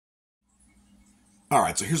All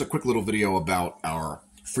right, so here's a quick little video about our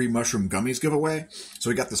free mushroom gummies giveaway. So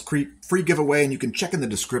we got this free giveaway, and you can check in the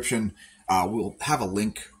description. We'll have a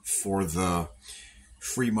link for the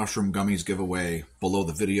free mushroom gummies giveaway below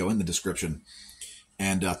the video in the description.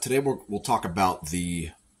 And today we'll talk about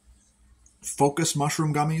the focus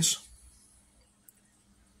mushroom gummies,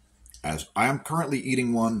 as I am currently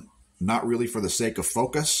eating one, not really for the sake of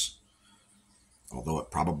focus, although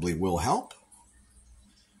it probably will help.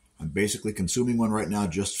 I'm basically consuming one right now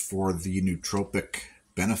just for the nootropic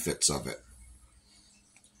benefits of it,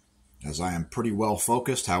 as I am pretty well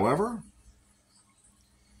focused. However,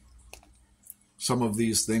 some of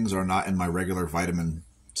these things are not in my regular vitamin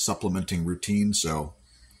supplementing routine, so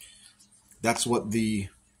that's what the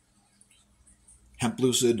Hemp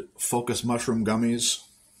Lucid Focus Mushroom Gummies.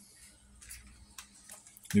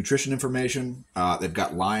 Nutrition information, they've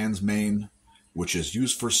got lion's mane, which is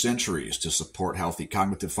used for centuries to support healthy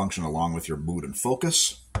cognitive function along with your mood and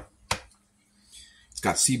focus. It's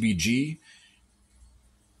got CBG,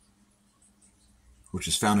 which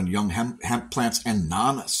is found in young hemp plants and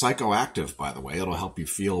non-psychoactive, by the way. It'll help you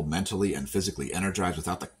feel mentally and physically energized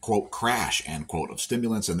without the, quote, crash, end quote, of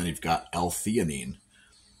stimulants. And then you've got L-theanine,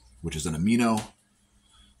 which is an amino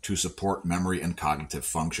to support memory and cognitive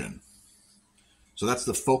function. So that's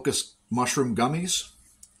the Focus Mushroom Gummies.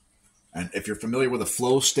 And if you're familiar with a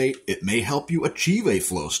flow state, it may help you achieve a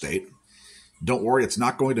flow state. Don't worry, it's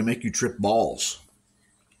not going to make you trip balls.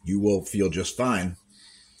 You will feel just fine.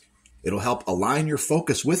 It'll help align your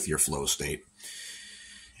focus with your flow state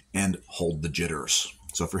and hold the jitters.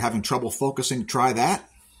 So if you're having trouble focusing, try that.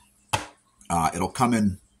 It'll come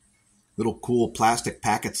in little cool plastic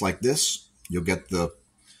packets like this. You'll get the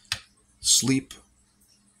sleep,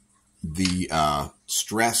 the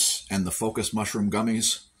stress, and the focus mushroom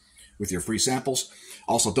gummies with your free samples.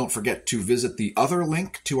 Also, don't forget to visit the other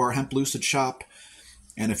link to our Hemp Lucid shop.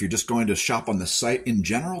 And if you're just going to shop on the site in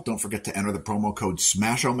general, don't forget to enter the promo code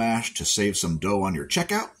SMASHOMASH to save some dough on your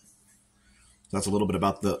checkout. That's a little bit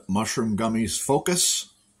about the Mushroom Gummies Focus.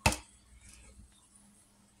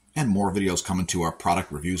 And more videos coming to our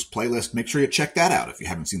product reviews playlist. Make sure you check that out if you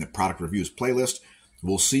haven't seen the product reviews playlist.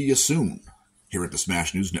 We'll see you soon here at the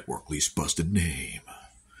Smash News Network, least busted name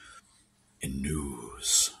in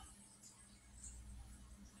news.